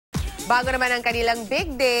Bago naman ang kanilang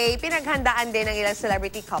big day, pinaghandaan din ng ilang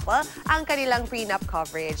celebrity couple ang kanilang prenup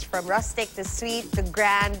coverage. From rustic to sweet to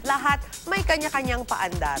grand, lahat may kanya-kanyang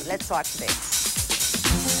paandar. Let's watch this.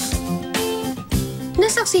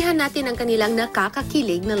 Nasaksihan natin ang kanilang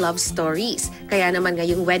nakakakilig na love stories. Kaya naman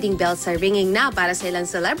ngayong wedding bells are ringing na para sa ilang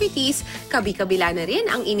celebrities, kabi-kabila na rin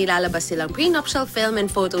ang inilalabas silang prenuptial film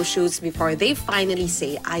and photo shoots before they finally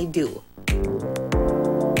say I do.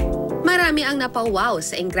 Marami ang napawaw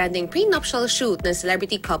sa engranding prenuptial shoot ng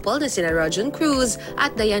celebrity couple na sina Rojan Cruz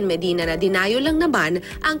at Dayan Medina na dinayo lang naman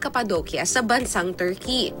ang Cappadocia sa bansang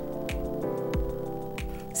Turkey.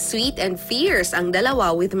 Sweet and fierce ang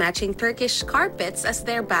dalawa with matching Turkish carpets as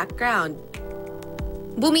their background.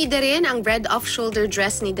 Bumida rin ang red off-shoulder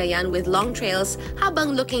dress ni Dayan with long trails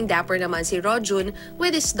habang looking dapper naman si Rojun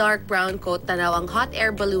with his dark brown coat tanaw ang hot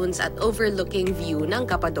air balloons at overlooking view ng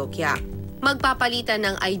Cappadocia. Magpapalitan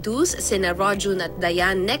ng I do's sina Rojun at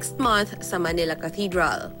Dayan next month sa Manila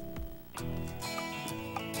Cathedral.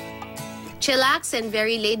 Chillax and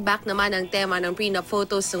very laid-back naman ang tema ng prenup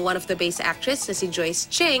photos ng one of the base actress na si Joyce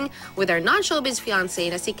Ching with her non-showbiz fiancé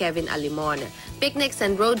na si Kevin Alimon. Picnics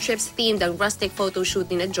and road trips themed ang rustic photo shoot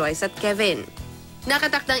ni na Joyce at Kevin.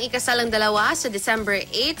 Nakatakdang ikasal ang dalawa sa December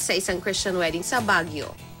 8 sa isang Christian wedding sa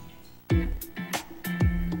Bago.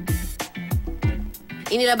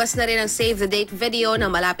 Inilabas na rin ang Save the Date video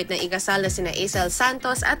na malapit na ikasal na sina Isel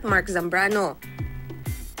Santos at Mark Zambrano.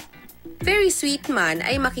 Very sweet man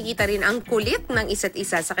ay makikita rin ang kulit ng isa't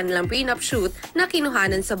isa sa kanilang prenup shoot na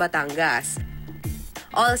kinuhanan sa Batangas.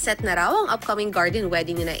 All set na raw ang upcoming garden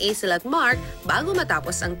wedding ni na Isel at Mark bago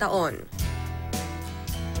matapos ang taon.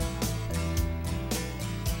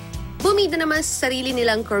 Bumida naman sa sarili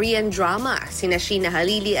nilang Korean drama, sina Sheena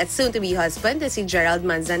Halili at soon-to-be husband na si Gerald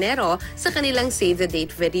Manzanero sa kanilang Save the Date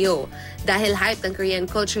video. Dahil hype ng Korean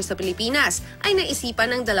culture sa Pilipinas, ay naisipan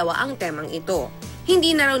ng dalawa ang temang ito.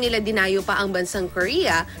 Hindi na raw nila dinayo pa ang bansang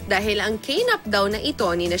Korea dahil ang K-pop daw na ito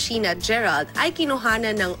ni na Sheena at Gerald ay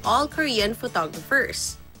kinuhanan ng all-Korean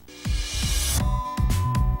photographers.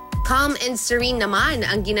 Calm and serene naman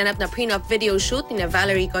ang ginanap na prenup video shoot ni na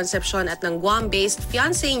Valerie Concepcion at ng Guam-based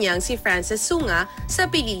fiancé niyang si Francis Sunga sa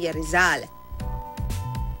Pililla, Rizal.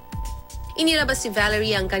 Inilabas si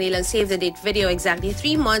Valerie ang kanilang Save the Date video exactly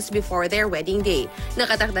 3 months before their wedding day.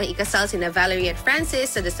 Nakatakdang ikasal sina Valerie at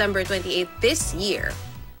Francis sa December 28 this year.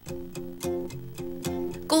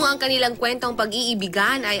 Kung ang kanilang kwentong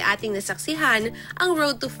pag-iibigan ay ating nasaksihan, ang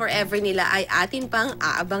road to forever nila ay atin pang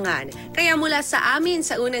aabangan. Kaya mula sa amin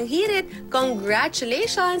sa unang hirit,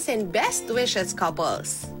 congratulations and best wishes,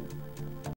 couples!